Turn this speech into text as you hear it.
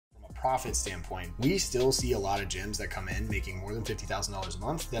profit standpoint, we still see a lot of gyms that come in making more than $50,000 a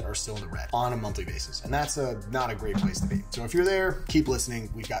month that are still in the red on a monthly basis. And that's not a great place to be. So if you're there, keep listening.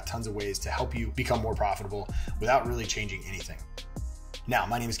 We've got tons of ways to help you become more profitable without really changing anything. Now,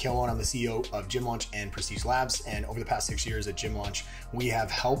 my name is Kale Owen. I'm the CEO of Gym Launch and Prestige Labs. And over the past 6 years at Gym Launch, we have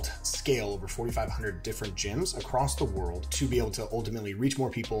helped scale over 4,500 different gyms across the world to be able to ultimately reach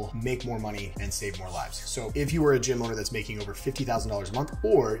more people, make more money, and save more lives. So if you are a gym owner that's making over $50,000 a month,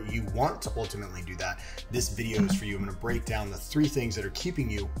 or you want to ultimately do that, this video is for you. I'm going to break down the 3 things that are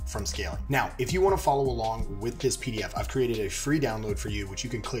keeping you from scaling. Now, if you want to follow along with this PDF, I've created a free download for you, which you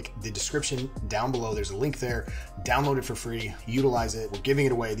can click the description down below. There's a link there. Download it for free, utilize it. We're giving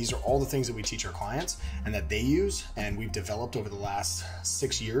it away. These are all the things that we teach our clients and that they use, and we've developed over the last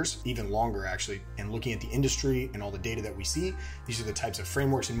 6 years, even longer actually, and looking at the industry and all the data that we see. These are the types of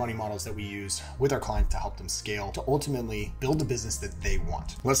frameworks and money models that we use with our clients to help them scale to ultimately build a business that they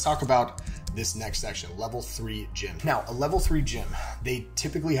want. Let's talk about this next section, level 3 gym. Now, a level 3 gym, they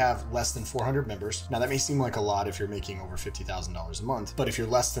typically have less than 400 members. Now, that may seem like a lot if you're making over $50,000 a month, but if you're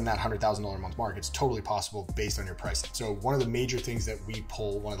less than that $100,000 a month mark, it's totally possible based on your pricing. So one of the major things that we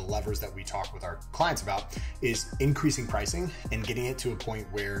pull, one of the levers that we talk with our clients about, is increasing pricing and getting it to a point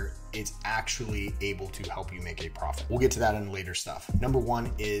where it's actually able to help you make a profit. We'll get to that in later stuff. Number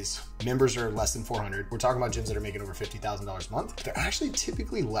 1 is members are less than 400. We're talking about gyms that are making over $50,000 a month. They're actually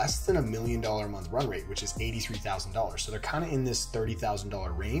typically less than $1 million a month run rate, which is $83,000. So they're kind of in this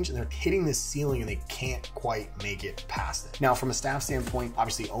 $30,000 range, and they're hitting this ceiling and they can't quite make it past it. Now, from a staff standpoint,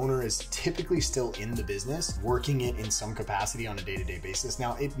 obviously owner is typically still in the business, working it in some capacity on a day-to-day basis.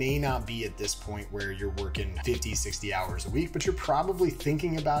 Now, it may not be at this point where you're working 50, 60 hours a week, but you're probably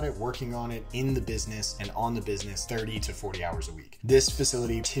thinking about it, working on it in the business and on the business 30 to 40 hours a week. This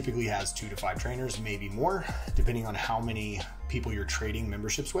facility typically has 2 to 5 trainers, maybe more, depending on how many people you're trading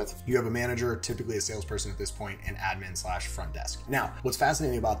memberships with. You have a manager, typically a salesperson at this point, and admin / front desk. Now, what's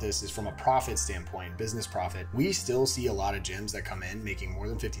fascinating about this is from a profit standpoint, business profit, we still see a lot of gyms that come in making more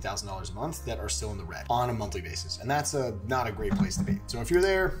than $50,000 a month that are still in the red on a monthly basis. And that's not a great place to be. So if you're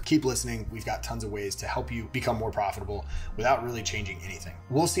there, keep listening. We've got tons of ways to help you become more profitable without really changing anything.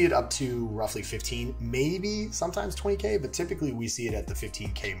 We'll see it up to roughly 15, maybe sometimes 20K, but typically we see it at the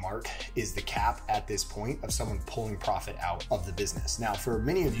 15K mark is the cap at this point of someone pulling profit out of the business. Now, for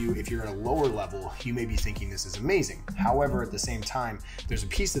many of you, if you're at a lower level, you may be thinking this is amazing. However, at the same time, there's a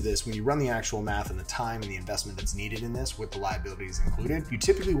piece of this when you run the actual math and the time and the investment that's needed in this with the liabilities included, you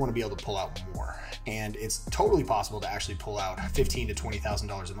typically want to be able to pull out more. And it's totally possible to actually pull out $15,000 to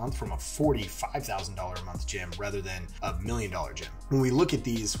 $20,000 a month from a $45,000 a month gym rather than a $1 million gym. When we look at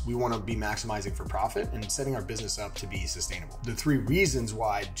these, we want to be maximizing for profit and setting our business up to be sustainable. The 3 reasons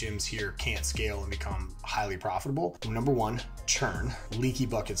why gyms here can't scale and become highly profitable. Number 1, churn, leaky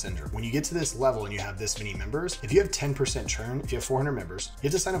bucket syndrome. When you get to this level and you have this many members, if you have 10% churn, if you have 400 members, you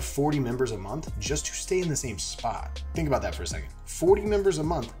have to sign up 40 members a month just to stay in the same spot. Think about that for a second. 40 members a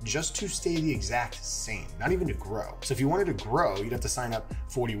month just to stay the exact same, not even to grow. So if you wanted to grow, you'd have to sign up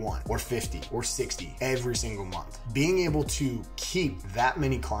 41 or 50 or 60 every single month. Being able to keep that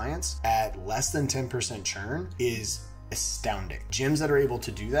many clients at less than 10% churn is astounding. Gyms that are able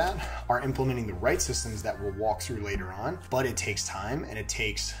to do that are implementing the right systems that we'll walk through later on, but it takes time, and it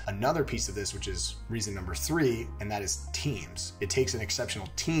takes another piece of this, which is reason number 3, and that is teams. It takes an exceptional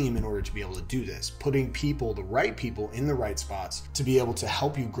team in order to be able to do this. Putting people, the right people in the right spots to be able to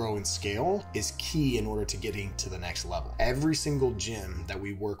help you grow and scale is key in order to getting to the next level. Every single gym that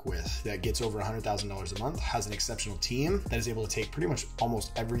we work with that gets over $100,000 a month has an exceptional team that is able to take pretty much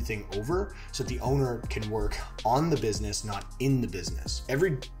almost everything over so that the owner can work on the business, not in the business.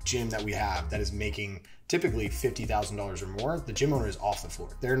 Every gym that we have that is making typically $50,000 or more, the gym owner is off the floor.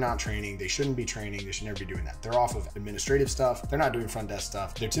 They're not training. They shouldn't be training. They should never be doing that. They're off of administrative stuff. They're not doing front desk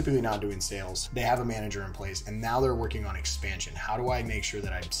stuff. They're typically not doing sales. They have a manager in place, and now they're working on expansion. How do I make sure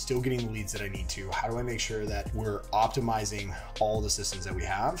that I'm still getting the leads that I need to? How do I make sure that we're optimizing all the systems that we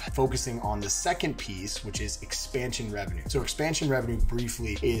have? Focusing on the second piece, which is expansion revenue. So expansion revenue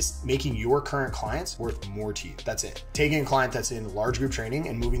briefly is making your current clients worth more to you. That's it. Taking a client that's in large group training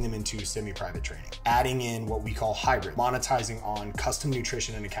and moving them into semi-private training. Adding in what we call hybrid, monetizing on custom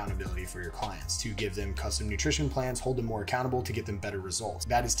nutrition and accountability for your clients to give them custom nutrition plans, hold them more accountable to get them better results.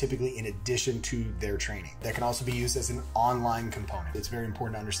 That is typically in addition to their training. That can also be used as an online component. It's very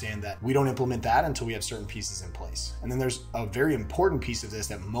important to understand that we don't implement that until we have certain pieces in place. And then there's a very important piece of this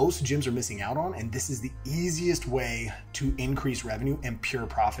that most gyms are missing out on, and this is the easiest way to increase revenue and pure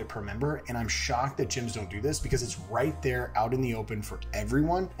profit per member. And I'm shocked that gyms don't do this because it's right there out in the open for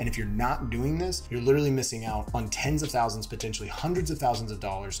everyone. And if you're not doing this, you're literally potentially missing out on tens of thousands, potentially hundreds of thousands of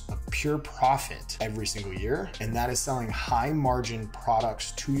dollars of pure profit every single year. And that is selling high margin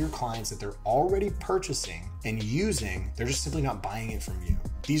products to your clients that they're already purchasing and using. They're just simply not buying it from you.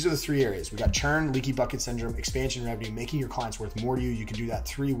 These are the three areas. We got churn, leaky bucket syndrome, expansion revenue, making your clients worth more to you. You can do that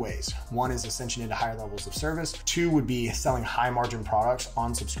three ways. One is ascension into higher levels of service. Two would be selling high margin products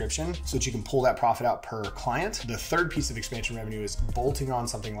on subscription so that you can pull that profit out per client. The third piece of expansion revenue is bolting on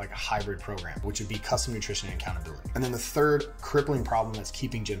something like a hybrid program, which would be custom nutrition and accountability. And then the third crippling problem that's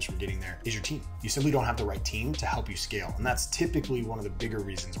keeping gyms from getting there is your team. You simply don't have the right team to help you scale. And that's typically one of the bigger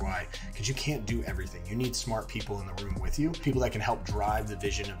reasons why, because you can't do everything. You need smart people in the room with you, people that can help drive the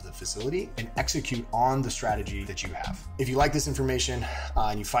vision of the facility and execute on the strategy that you have. If you like this information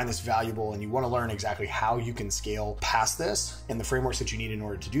and you find this valuable and you want to learn exactly how you can scale past this and the frameworks that you need in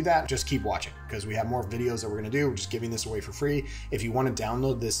order to do that, just keep watching because we have more videos that we're going to do. We're just giving this away for free. If you want to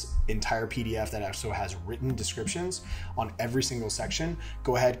download this entire PDF that also has written descriptions on every single section,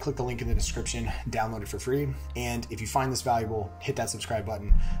 go ahead, click the link in the description, download it for free. And if you find this valuable, hit that subscribe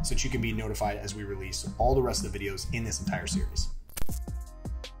button so that you can be notified as we release all the rest of the videos in this entire series.